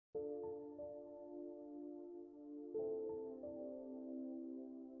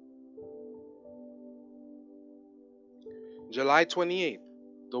July 28th,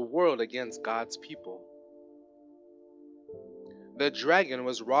 the world against God's people. The dragon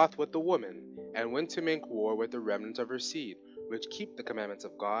was wroth with the woman, and went to make war with the remnant of her seed, which keep the commandments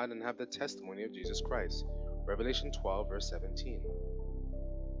of God and have the testimony of Jesus Christ. Revelation 12, verse 17.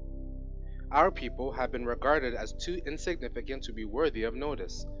 Our people have been regarded as too insignificant to be worthy of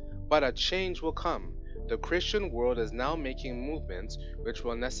notice. But a change will come. The Christian world is now making movements which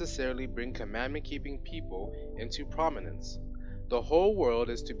will necessarily bring commandment keeping people into prominence. The whole world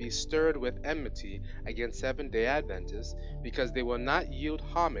is to be stirred with enmity against Seventh-day Adventists because they will not yield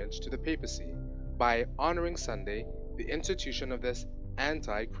homage to the papacy by honoring Sunday, the institution of this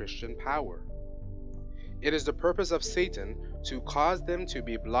anti Christian power. It is the purpose of Satan to cause them to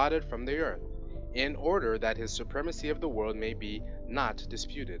be blotted from the earth, in order that his supremacy of the world may be not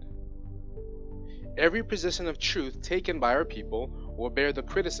disputed. Every position of truth taken by our people will bear the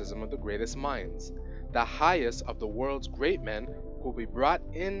criticism of the greatest minds. The highest of the world's great men will be brought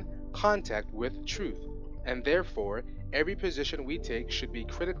in contact with truth, and therefore every position we take should be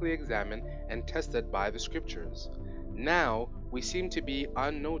critically examined and tested by the Scriptures. Now we seem to be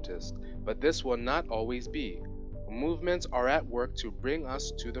unnoticed, but this will not always be. Movements are at work to bring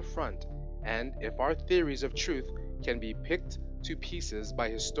us to the front, and if our theories of truth can be picked to pieces by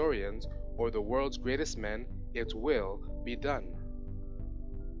historians or the world's greatest men, it will be done.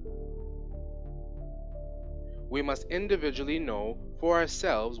 We must individually know for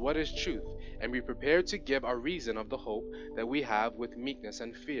ourselves what is truth, and be prepared to give a reason of the hope that we have with meekness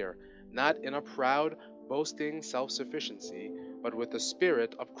and fear, not in a proud, boasting self-sufficiency, but with the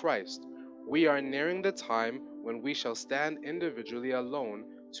Spirit of Christ. We are nearing the time when we shall stand individually alone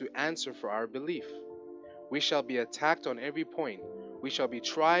to answer for our belief. We shall be attacked on every point. We shall be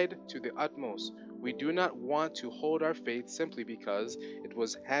tried to the utmost. We do not want to hold our faith simply because it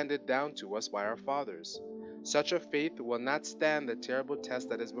was handed down to us by our fathers. Such a faith will not stand the terrible test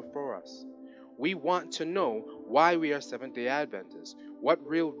that is before us. We want to know why we are Seventh-day Adventists, what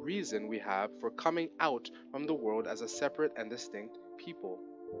real reason we have for coming out from the world as a separate and distinct people.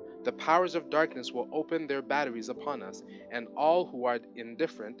 The powers of darkness will open their batteries upon us, and all who are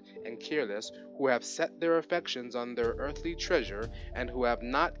indifferent and careless, who have set their affections on their earthly treasure, and who have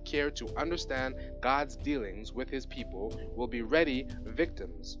not cared to understand God's dealings with his people, will be ready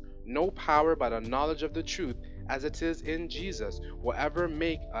victims. No power but a knowledge of the truth, as it is in Jesus, will ever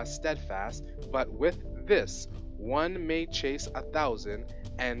make us steadfast, but with this, one may chase 1,000,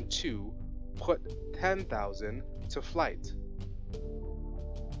 and two put 10,000 to flight.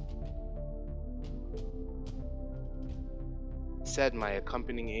 Said my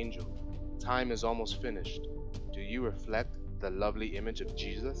accompanying angel, "Time is almost finished. Do you reflect the lovely image of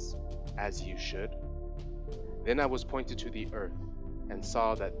Jesus, as you should?" Then I was pointed to the earth, and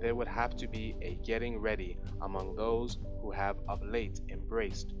saw that there would have to be a getting ready among those who have of late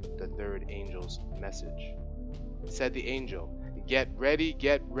embraced the third angel's message. Said the angel, "Get ready,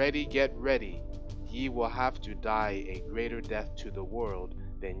 get ready, get ready. Ye will have to die a greater death to the world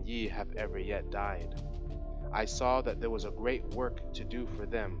than ye have ever yet died." I saw that there was a great work to do for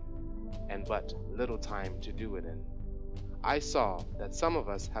them, and but little time to do it in. I saw that some of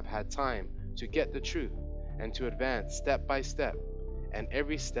us have had time to get the truth and to advance step by step, and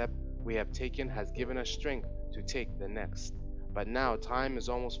every step we have taken has given us strength to take the next. But now time is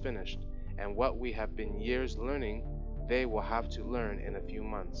almost finished, and what we have been years learning, they will have to learn in a few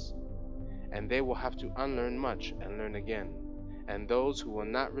months. And they will have to unlearn much and learn again. And those who will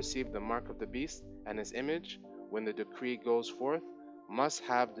not receive the mark of the beast and his image, when the decree goes forth, must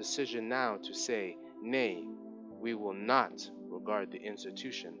have decision now to say, "Nay, we will not regard the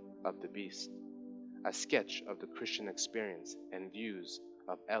institution of the beast." A sketch of the Christian experience and views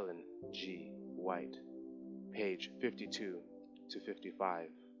of Ellen G. White, page 52 to 55.